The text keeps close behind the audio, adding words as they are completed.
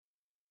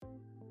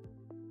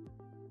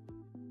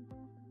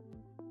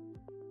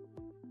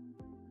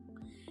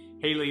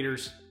Hey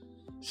leaders,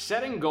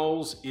 setting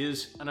goals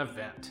is an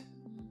event.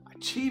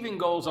 Achieving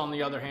goals, on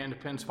the other hand,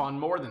 depends upon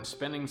more than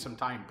spending some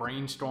time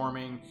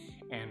brainstorming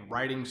and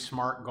writing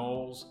smart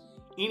goals.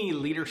 Any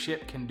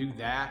leadership can do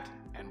that,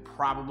 and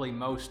probably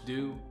most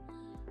do.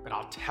 But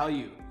I'll tell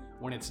you,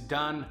 when it's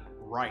done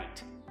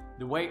right,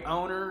 the way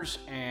owners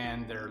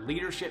and their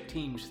leadership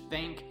teams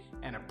think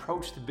and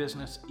approach the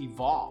business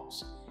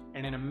evolves,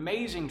 and an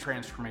amazing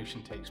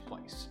transformation takes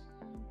place.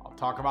 I'll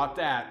talk about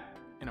that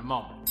in a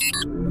moment.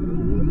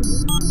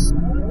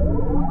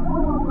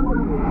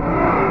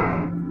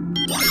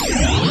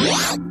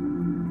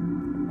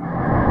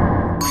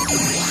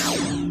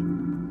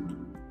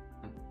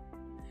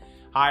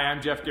 Hi,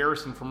 I'm Jeff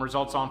Garrison from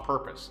Results on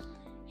Purpose.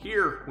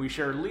 Here, we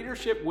share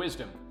leadership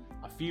wisdom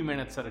a few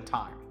minutes at a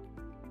time.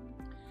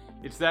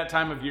 It's that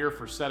time of year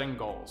for setting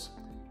goals,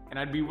 and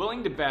I'd be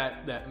willing to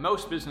bet that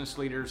most business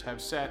leaders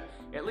have set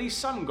at least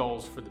some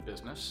goals for the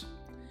business.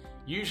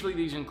 Usually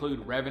these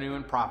include revenue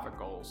and profit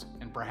goals,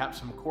 and perhaps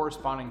some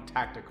corresponding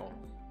tactical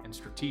and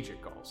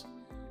strategic goals.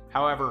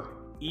 However,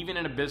 even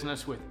in a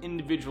business with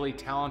individually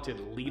talented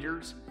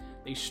leaders,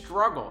 they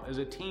struggle as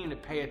a team to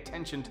pay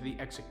attention to the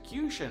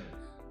execution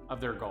of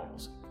their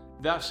goals.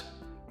 Thus,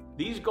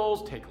 these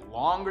goals take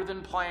longer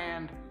than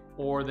planned,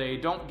 or they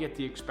don't get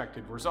the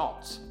expected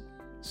results.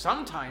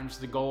 Sometimes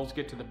the goals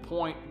get to the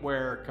point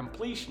where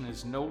completion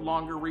is no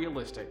longer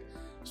realistic,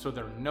 so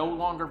they're no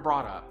longer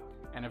brought up,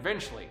 and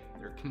eventually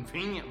they're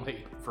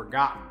conveniently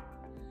forgotten.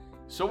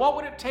 So what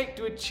would it take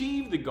to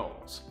achieve the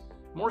goals?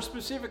 More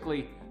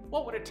specifically,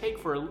 what would it take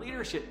for a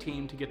leadership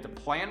team to get the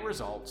planned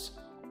results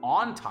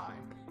on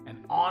time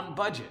and on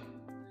budget?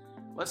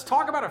 Let's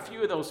talk about a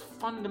few of those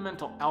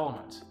fundamental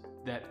elements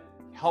that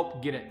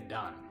help get it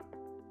done.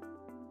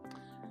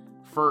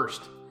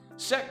 First,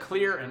 set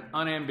clear and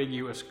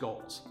unambiguous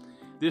goals.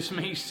 This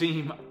may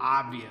seem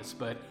obvious,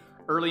 but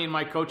early in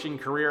my coaching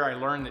career, I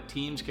learned that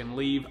teams can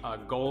leave a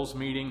goals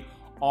meeting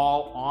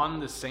all on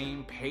the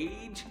same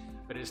page,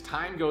 but as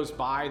time goes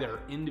by, their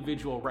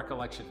individual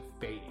recollection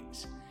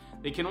fades.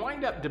 They can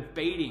wind up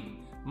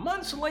debating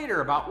months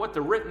later about what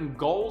the written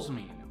goals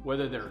mean,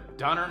 whether they're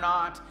done or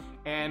not,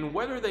 and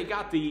whether they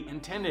got the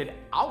intended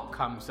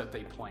outcomes that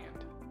they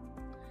planned.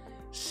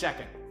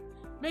 Second,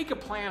 make a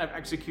plan of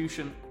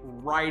execution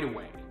right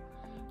away.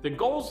 The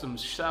goals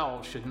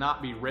themselves should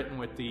not be written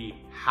with the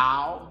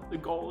how the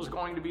goal is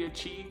going to be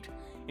achieved.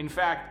 In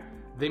fact,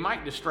 they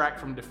might distract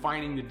from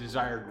defining the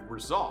desired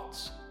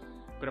results.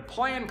 But a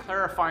plan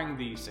clarifying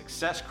the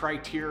success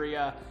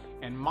criteria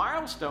and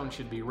milestones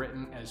should be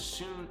written as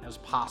soon as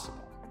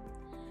possible.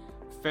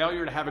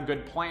 Failure to have a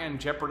good plan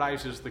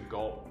jeopardizes the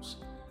goals.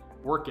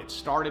 Work gets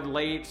started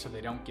late, so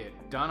they don't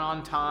get done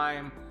on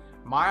time.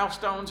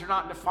 Milestones are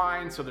not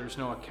defined, so there's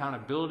no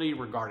accountability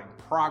regarding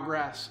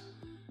progress.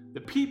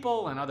 The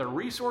people and other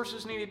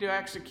resources needed to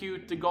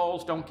execute the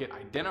goals don't get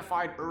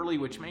identified early,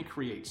 which may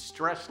create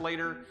stress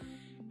later.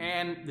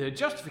 And the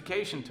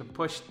justification to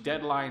push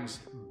deadlines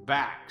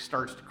back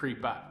starts to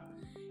creep up.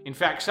 In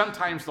fact,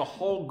 sometimes the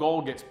whole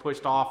goal gets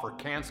pushed off or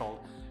canceled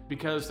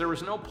because there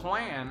was no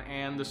plan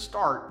and the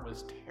start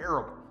was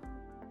terrible.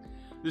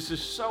 This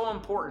is so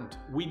important.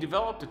 We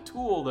developed a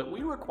tool that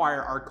we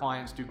require our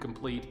clients to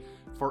complete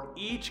for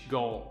each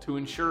goal to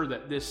ensure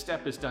that this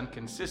step is done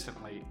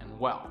consistently and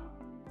well.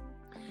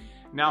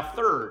 Now,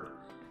 third,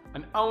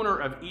 an owner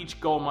of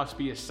each goal must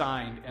be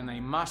assigned and they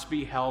must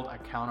be held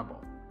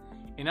accountable.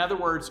 In other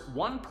words,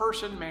 one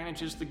person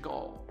manages the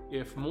goal.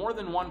 If more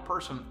than one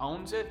person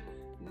owns it,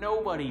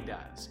 nobody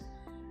does.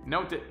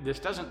 Note that this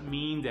doesn't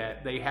mean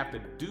that they have to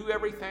do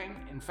everything.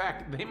 In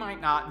fact, they might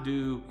not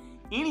do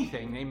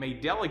anything. They may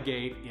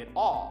delegate it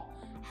all.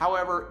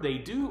 However, they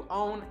do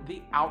own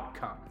the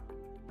outcome.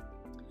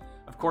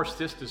 Of course,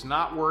 this does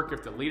not work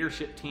if the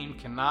leadership team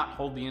cannot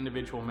hold the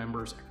individual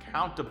members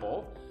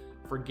accountable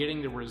for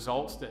getting the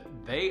results that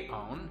they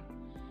own.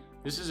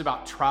 This is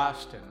about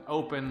trust and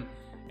open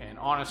and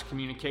honest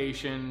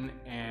communication,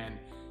 and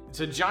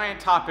it's a giant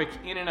topic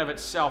in and of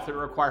itself that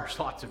requires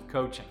lots of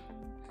coaching.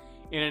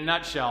 In a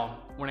nutshell,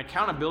 when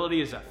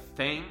accountability is a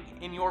thing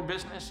in your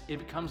business, it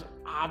becomes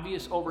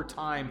obvious over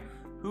time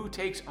who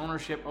takes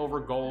ownership over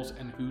goals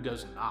and who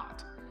does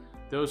not.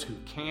 Those who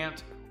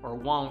can't or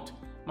won't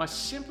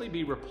must simply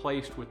be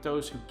replaced with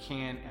those who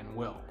can and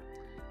will.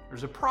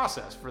 There's a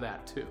process for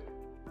that too.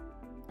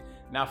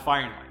 Now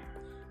finally,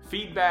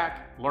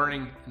 feedback,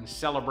 learning, and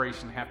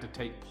celebration have to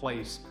take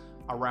place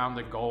around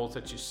the goals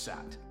that you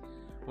set.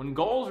 When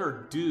goals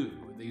are due,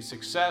 the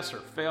success or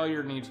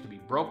failure needs to be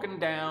broken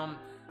down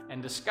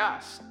and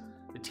discussed.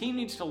 The team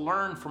needs to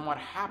learn from what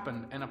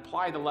happened and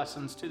apply the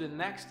lessons to the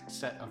next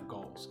set of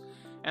goals.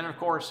 And of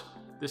course,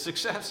 the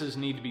successes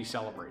need to be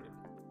celebrated.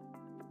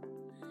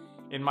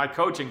 In my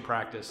coaching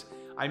practice,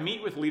 I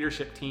meet with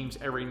leadership teams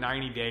every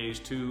 90 days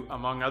to,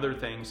 among other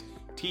things,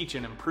 teach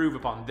and improve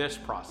upon this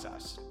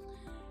process.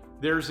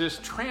 There's this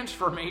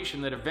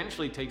transformation that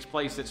eventually takes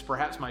place that's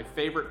perhaps my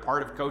favorite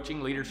part of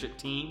coaching leadership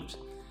teams.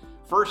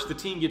 First, the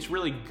team gets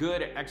really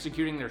good at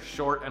executing their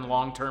short and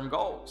long-term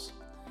goals.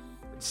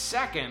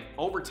 Second,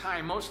 over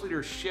time, most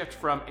leaders shift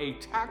from a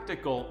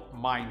tactical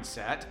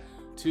mindset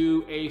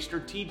to a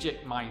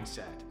strategic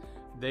mindset.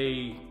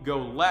 They go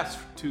less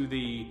to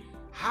the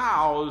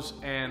hows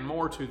and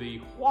more to the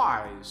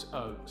whys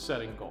of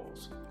setting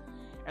goals.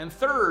 And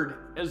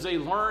third, as they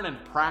learn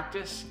and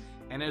practice,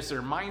 and as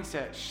their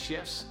mindset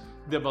shifts,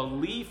 the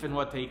belief in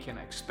what they can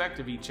expect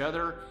of each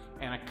other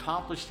and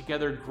accomplish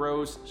together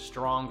grows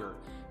stronger.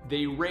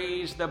 They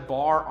raise the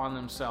bar on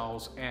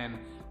themselves and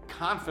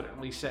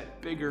confidently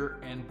set bigger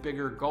and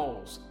bigger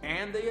goals,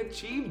 and they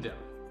achieve them.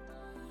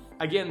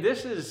 Again,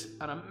 this is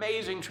an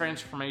amazing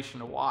transformation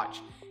to watch,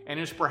 and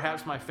is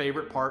perhaps my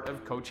favorite part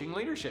of coaching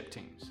leadership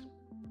teams.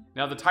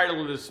 Now, the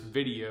title of this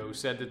video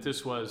said that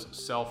this was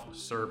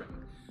self-serving.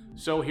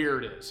 So here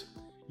it is.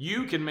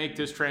 You can make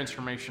this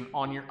transformation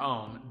on your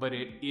own, but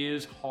it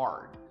is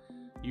hard.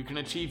 You can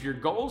achieve your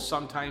goals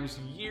sometimes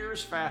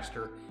years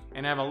faster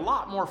and have a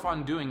lot more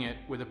fun doing it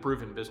with a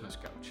proven business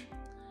coach.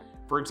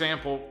 For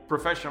example,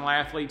 professional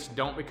athletes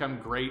don't become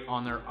great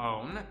on their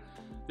own.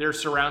 They're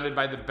surrounded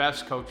by the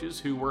best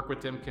coaches who work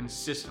with them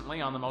consistently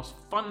on the most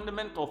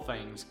fundamental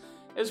things,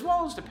 as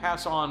well as to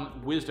pass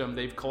on wisdom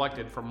they've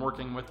collected from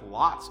working with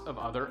lots of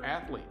other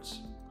athletes.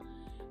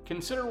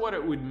 Consider what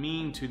it would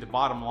mean to the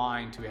bottom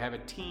line to have a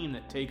team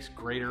that takes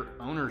greater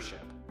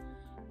ownership.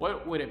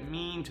 What would it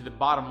mean to the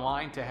bottom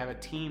line to have a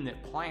team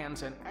that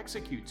plans and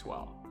executes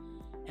well?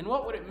 And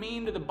what would it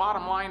mean to the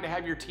bottom line to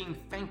have your team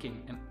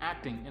thinking and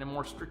acting in a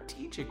more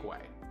strategic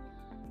way?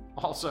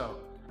 Also,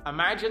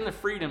 imagine the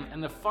freedom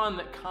and the fun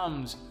that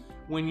comes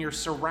when you're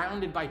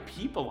surrounded by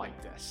people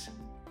like this.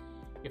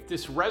 If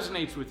this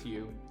resonates with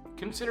you,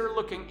 consider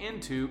looking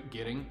into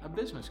getting a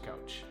business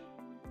coach.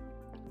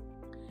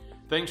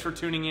 Thanks for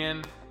tuning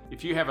in.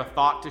 If you have a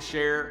thought to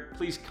share,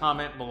 please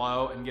comment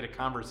below and get a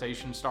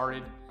conversation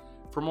started.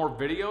 For more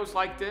videos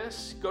like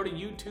this, go to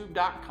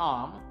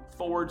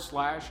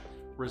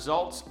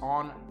youtube.com/results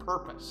on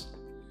purpose.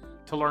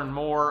 To learn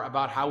more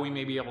about how we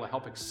may be able to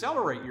help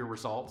accelerate your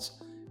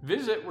results,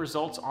 visit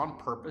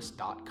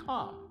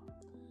resultsonpurpose.com.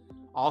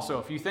 Also,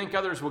 if you think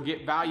others will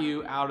get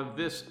value out of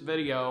this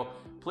video,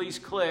 please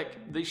click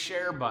the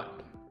share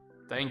button.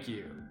 Thank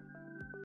you.